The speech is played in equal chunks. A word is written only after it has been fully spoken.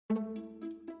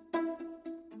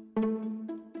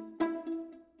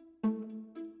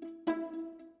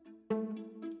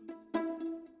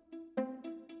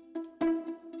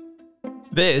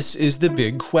This is The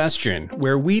Big Question,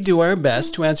 where we do our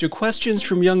best to answer questions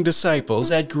from young disciples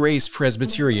at Grace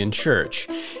Presbyterian Church,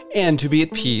 and to be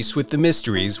at peace with the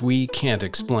mysteries we can't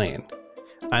explain.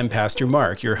 I'm Pastor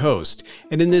Mark, your host,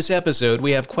 and in this episode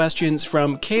we have questions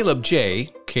from Caleb J.,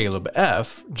 Caleb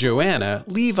F., Joanna,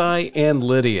 Levi, and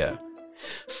Lydia.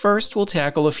 First, we'll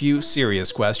tackle a few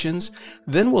serious questions,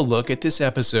 then we'll look at this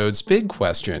episode's big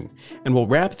question, and we'll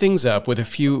wrap things up with a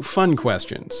few fun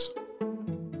questions.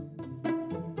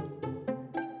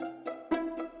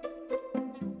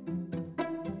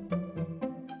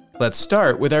 Let's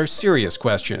start with our serious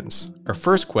questions. Our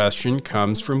first question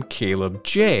comes from Caleb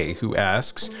J., who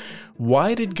asks,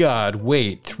 why did God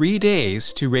wait 3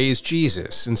 days to raise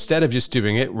Jesus instead of just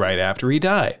doing it right after he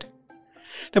died?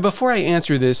 Now, before I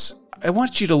answer this, I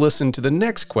want you to listen to the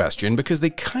next question because they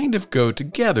kind of go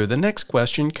together. The next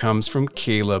question comes from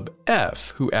Caleb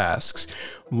F., who asks,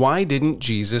 why didn't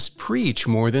Jesus preach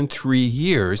more than 3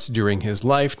 years during his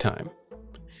lifetime?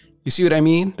 You see what I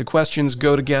mean? The questions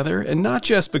go together, and not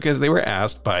just because they were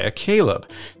asked by a Caleb.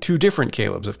 2 different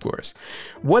Calebs, of course.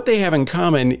 What they have in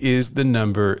common is the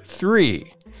number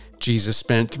 3. Jesus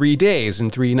spent 3 days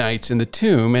and 3 nights in the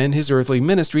tomb, and his earthly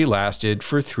ministry lasted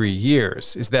for 3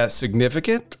 years. Is that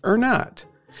significant or not?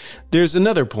 There's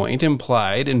another point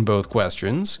implied in both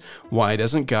questions. Why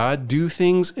doesn't God do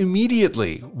things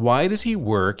immediately? Why does he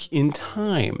work in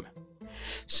time?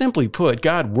 Simply put,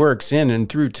 God works in and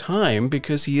through time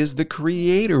because he is the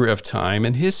creator of time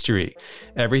and history.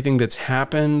 Everything that's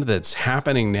happened, that's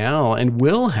happening now, and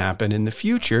will happen in the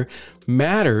future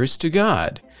matters to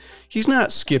God. He's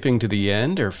not skipping to the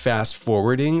end or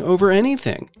fast-forwarding over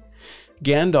anything.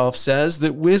 Gandalf says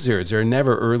that wizards are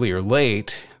never early or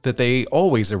late, that they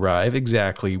always arrive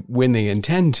exactly when they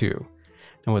intend to.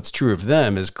 And what's true of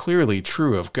them is clearly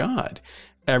true of God.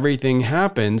 Everything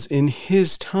happens in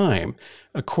his time,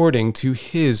 according to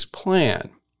his plan.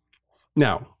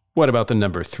 Now, what about the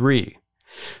number 3?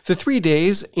 The 3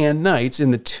 days and nights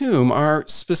in the tomb are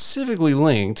specifically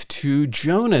linked to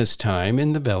Jonah's time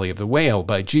in the belly of the whale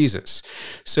by Jesus.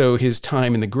 So his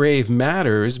time in the grave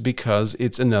matters because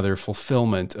it's another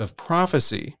fulfillment of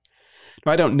prophecy.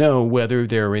 I don't know whether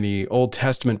there are any Old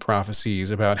Testament prophecies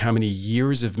about how many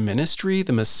years of ministry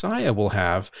the Messiah will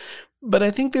have, but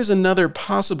I think there's another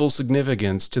possible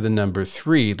significance to the number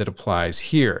 3 that applies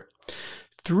here.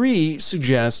 3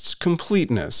 suggests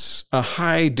completeness, a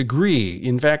high degree,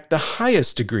 in fact, the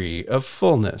highest degree of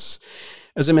fullness.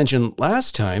 As I mentioned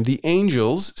last time, the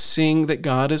angels sing that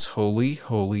God is holy,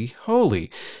 holy, holy,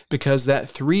 because that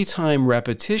 3-time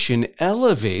repetition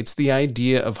elevates the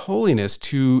idea of holiness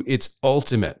to its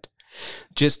ultimate.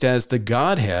 Just as the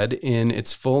Godhead in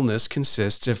its fullness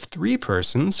consists of 3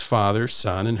 persons, Father,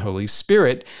 Son, and Holy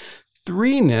Spirit,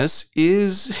 3ness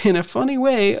is, in a funny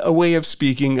way, a way of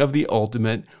speaking of the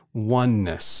ultimate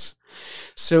oneness.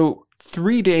 So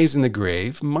 3 days in the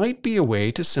grave might be a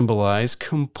way to symbolize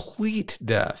complete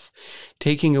death,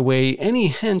 taking away any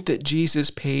hint that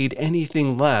Jesus paid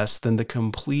anything less than the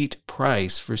complete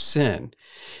price for sin.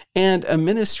 And a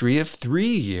ministry of 3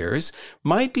 years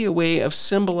might be a way of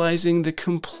symbolizing the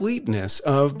completeness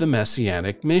of the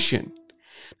messianic mission.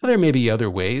 Now, there may be other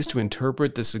ways to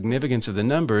interpret the significance of the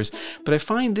numbers, but I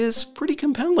find this pretty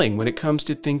compelling when it comes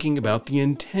to thinking about the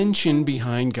intention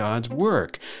behind God's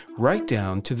work, right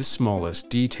down to the smallest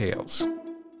details.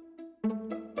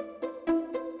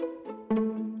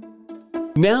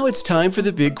 Now it's time for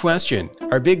the big question.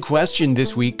 Our big question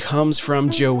this week comes from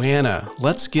Joanna.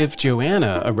 Let's give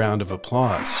Joanna a round of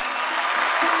applause.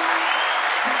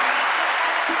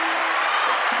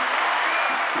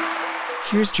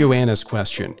 Here's Joanna's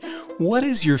question. What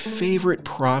is your favorite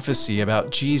prophecy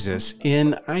about Jesus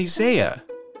in Isaiah?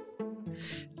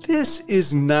 This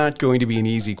is not going to be an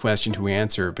easy question to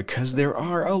answer because there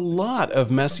are a lot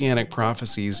of messianic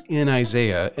prophecies in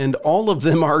Isaiah, and all of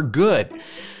them are good.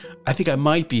 I think I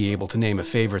might be able to name a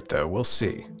favorite, though. We'll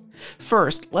see.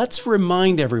 First, let's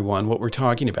remind everyone what we're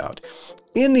talking about.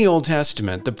 In the Old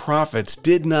Testament, the prophets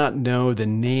did not know the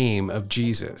name of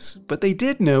Jesus, but they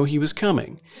did know he was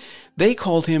coming. They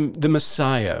called him the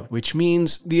Messiah, which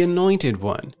means the Anointed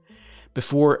One.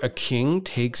 Before a king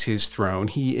takes his throne,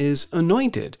 he is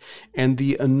anointed, and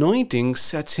the anointing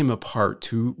sets him apart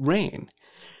to reign.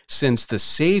 Since the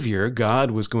Savior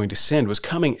God was going to send was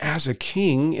coming as a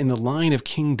king in the line of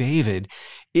King David,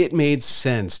 it made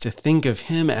sense to think of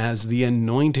him as the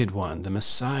Anointed One, the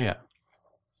Messiah.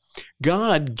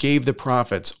 God gave the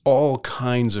prophets all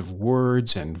kinds of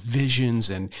words and visions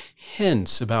and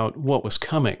hints about what was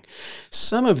coming.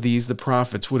 Some of these the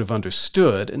prophets would have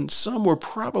understood, and some were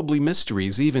probably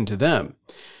mysteries even to them.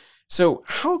 So,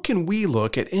 how can we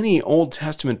look at any Old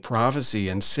Testament prophecy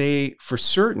and say for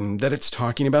certain that it's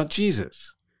talking about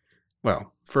Jesus?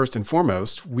 Well, first and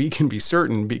foremost, we can be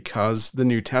certain because the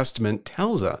New Testament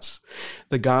tells us.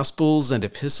 The Gospels and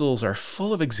epistles are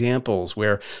full of examples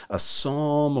where a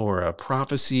psalm or a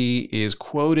prophecy is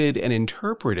quoted and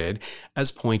interpreted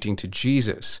as pointing to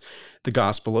Jesus. The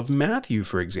Gospel of Matthew,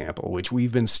 for example, which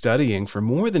we've been studying for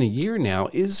more than a year now,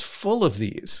 is full of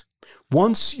these.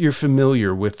 Once you're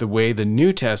familiar with the way the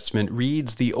New Testament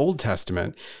reads the Old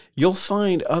Testament, you'll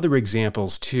find other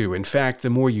examples too. In fact, the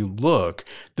more you look,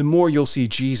 the more you'll see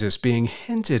Jesus being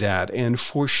hinted at and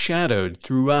foreshadowed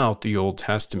throughout the Old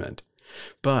Testament.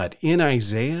 But in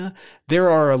Isaiah, there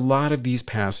are a lot of these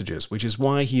passages, which is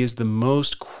why he is the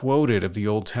most quoted of the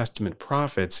Old Testament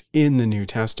prophets in the New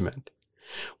Testament.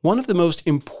 One of the most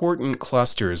important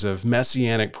clusters of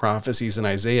messianic prophecies in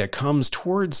Isaiah comes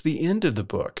towards the end of the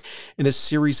book in a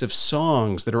series of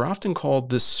songs that are often called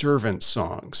the servant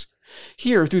songs.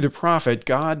 Here, through the prophet,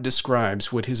 God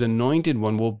describes what his anointed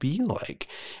one will be like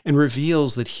and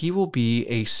reveals that he will be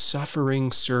a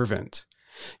suffering servant.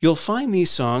 You'll find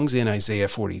these songs in Isaiah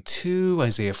 42,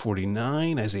 Isaiah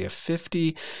 49, Isaiah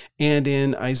 50, and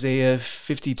in Isaiah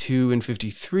 52 and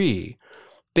 53.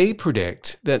 They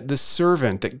predict that the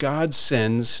servant that God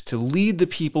sends to lead the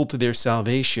people to their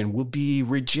salvation will be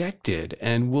rejected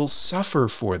and will suffer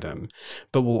for them,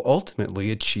 but will ultimately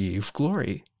achieve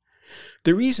glory.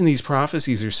 The reason these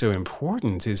prophecies are so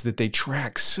important is that they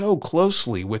track so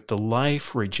closely with the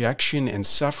life, rejection, and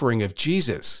suffering of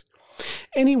Jesus.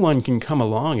 Anyone can come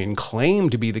along and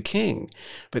claim to be the king,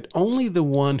 but only the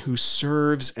one who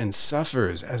serves and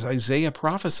suffers, as Isaiah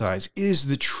prophesies, is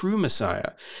the true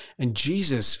Messiah, and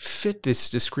Jesus fit this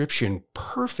description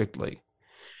perfectly.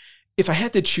 If I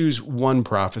had to choose one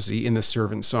prophecy in the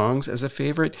servant songs as a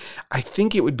favorite, I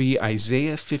think it would be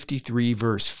Isaiah 53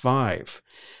 verse 5.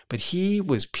 But he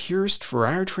was pierced for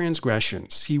our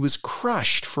transgressions, he was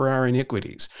crushed for our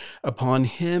iniquities. Upon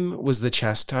him was the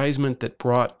chastisement that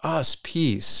brought us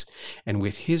peace, and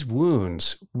with his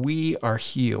wounds we are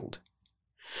healed.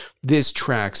 This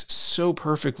tracks so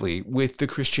perfectly with the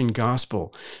Christian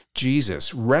gospel,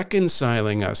 Jesus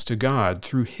reconciling us to God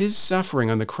through his suffering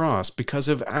on the cross because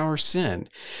of our sin,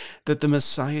 that the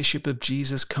messiahship of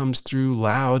Jesus comes through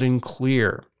loud and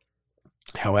clear.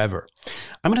 However,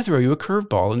 I'm going to throw you a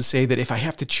curveball and say that if I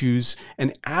have to choose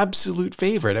an absolute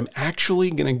favorite, I'm actually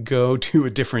going to go to a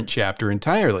different chapter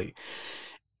entirely.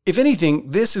 If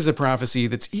anything, this is a prophecy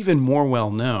that's even more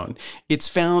well known. It's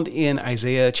found in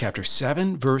Isaiah chapter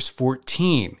 7, verse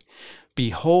 14.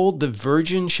 Behold, the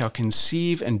virgin shall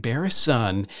conceive and bear a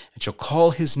son, and shall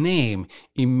call his name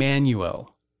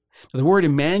Emmanuel. Now, the word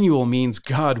Emmanuel means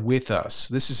God with us.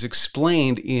 This is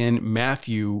explained in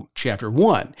Matthew chapter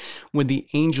 1, when the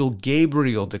angel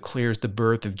Gabriel declares the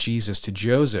birth of Jesus to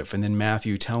Joseph, and then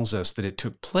Matthew tells us that it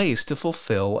took place to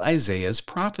fulfill Isaiah's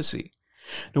prophecy.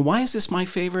 Now, why is this my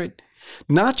favorite?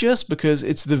 Not just because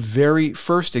it's the very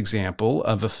first example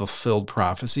of a fulfilled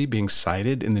prophecy being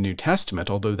cited in the New Testament,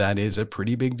 although that is a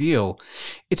pretty big deal.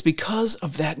 It's because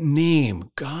of that name,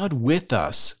 God with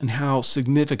us, and how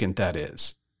significant that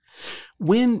is.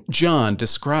 When John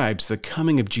describes the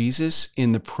coming of Jesus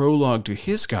in the prologue to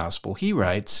his gospel, he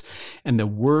writes, "And the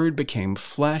Word became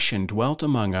flesh and dwelt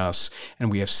among us,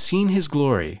 and we have seen his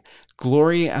glory,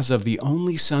 glory as of the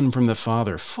only Son from the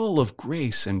Father, full of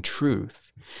grace and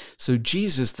truth." So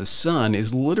Jesus the Son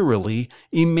is literally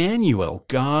Emmanuel,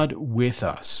 God with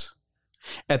us.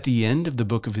 At the end of the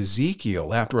book of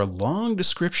Ezekiel, after a long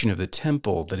description of the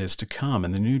temple that is to come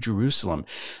in the New Jerusalem,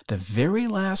 the very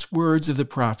last words of the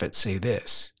prophet say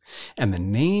this, "And the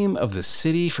name of the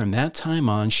city from that time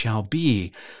on shall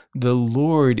be, the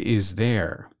Lord is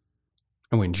there."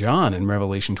 And when John in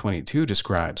Revelation 22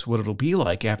 describes what it'll be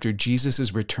like after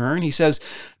Jesus' return, he says,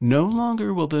 "No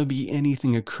longer will there be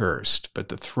anything accursed, but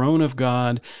the throne of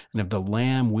God and of the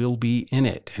Lamb will be in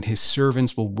it, and his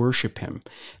servants will worship him.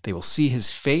 They will see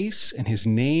his face, and his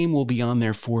name will be on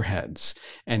their foreheads,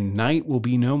 and night will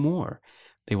be no more.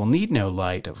 They will need no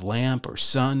light of lamp or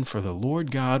sun, for the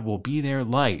Lord God will be their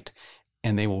light,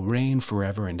 and they will reign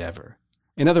forever and ever."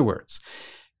 In other words,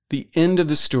 the end of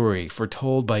the story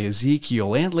foretold by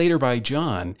Ezekiel and later by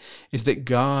John is that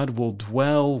God will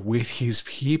dwell with his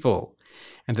people,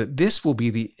 and that this will be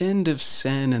the end of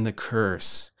sin and the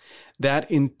curse.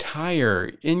 That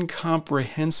entire,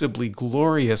 incomprehensibly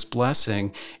glorious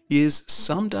blessing is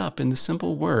summed up in the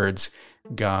simple words,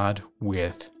 God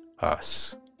with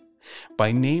us.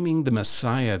 By naming the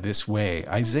Messiah this way,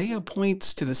 Isaiah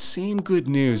points to the same good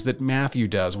news that Matthew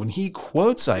does when he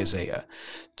quotes Isaiah.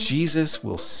 Jesus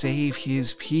will save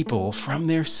his people from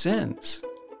their sins.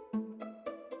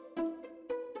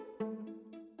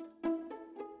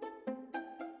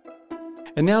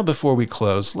 And now before we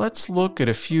close, let's look at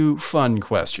a few fun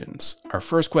questions. Our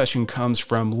first question comes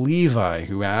from Levi,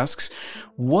 who asks,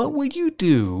 what would you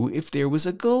do if there was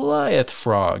a Goliath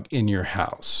frog in your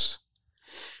house?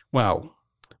 Well,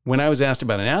 when I was asked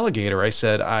about an alligator, I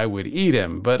said I would eat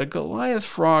him, but a Goliath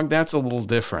frog, that's a little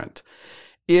different.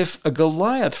 If a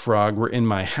Goliath frog were in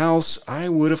my house, I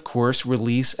would, of course,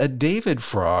 release a David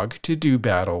frog to do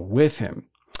battle with him.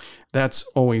 That's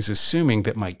always assuming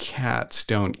that my cats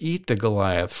don't eat the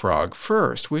Goliath frog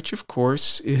first, which, of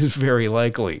course, is very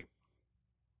likely.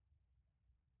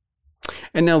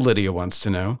 And now Lydia wants to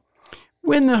know,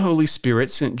 when the Holy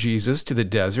Spirit sent Jesus to the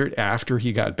desert after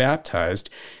he got baptized,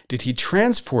 did he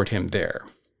transport him there?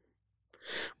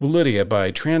 Well, Lydia,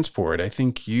 by transport, I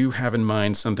think you have in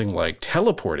mind something like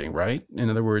teleporting, right? In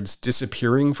other words,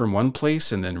 disappearing from one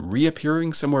place and then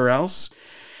reappearing somewhere else.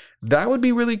 That would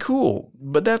be really cool,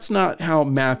 but that's not how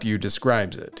Matthew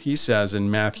describes it. He says in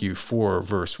Matthew 4,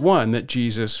 verse 1, that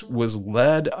Jesus was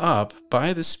led up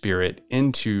by the Spirit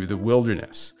into the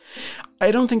wilderness.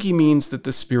 I don't think he means that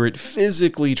the Spirit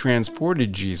physically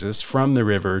transported Jesus from the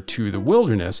river to the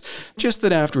wilderness, just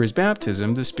that after his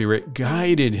baptism, the Spirit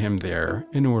guided him there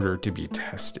in order to be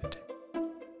tested.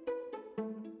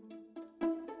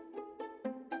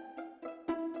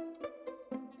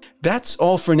 That's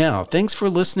all for now. Thanks for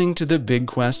listening to The Big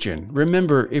Question.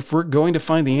 Remember, if we're going to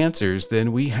find the answers,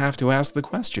 then we have to ask the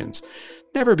questions.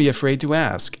 Never be afraid to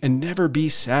ask, and never be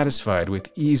satisfied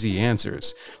with easy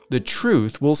answers. The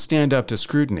truth will stand up to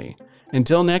scrutiny.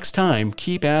 Until next time,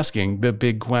 keep asking the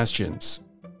big questions.